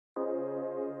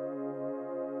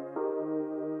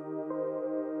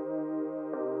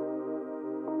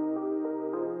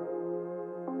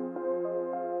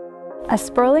A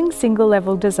sprawling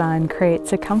single-level design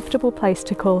creates a comfortable place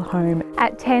to call home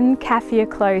at 10 Kaffir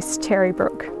Close,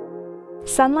 Cherrybrook.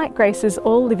 Sunlight graces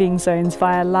all living zones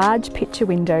via large picture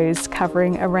windows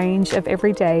covering a range of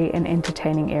everyday and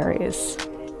entertaining areas.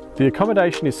 The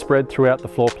accommodation is spread throughout the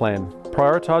floor plan,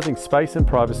 prioritising space and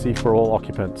privacy for all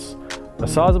occupants. A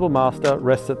sizable master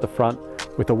rests at the front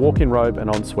with a walk-in robe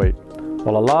and ensuite,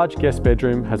 while a large guest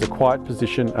bedroom has a quiet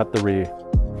position at the rear.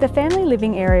 The family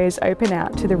living areas open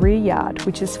out to the rear yard,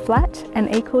 which is flat and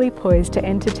equally poised to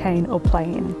entertain or play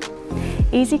in.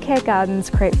 Easy care gardens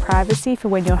create privacy for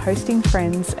when you're hosting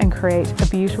friends and create a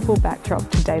beautiful backdrop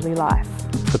to daily life.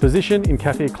 The position in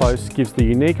Kaffir Close gives the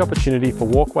unique opportunity for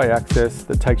walkway access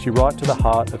that takes you right to the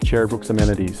heart of Cherrybrook's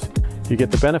amenities. You get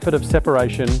the benefit of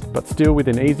separation, but still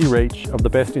within easy reach of the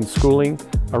best in schooling,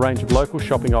 a range of local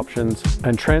shopping options,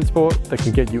 and transport that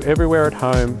can get you everywhere at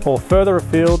home or further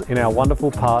afield in our wonderful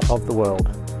part of the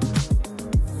world.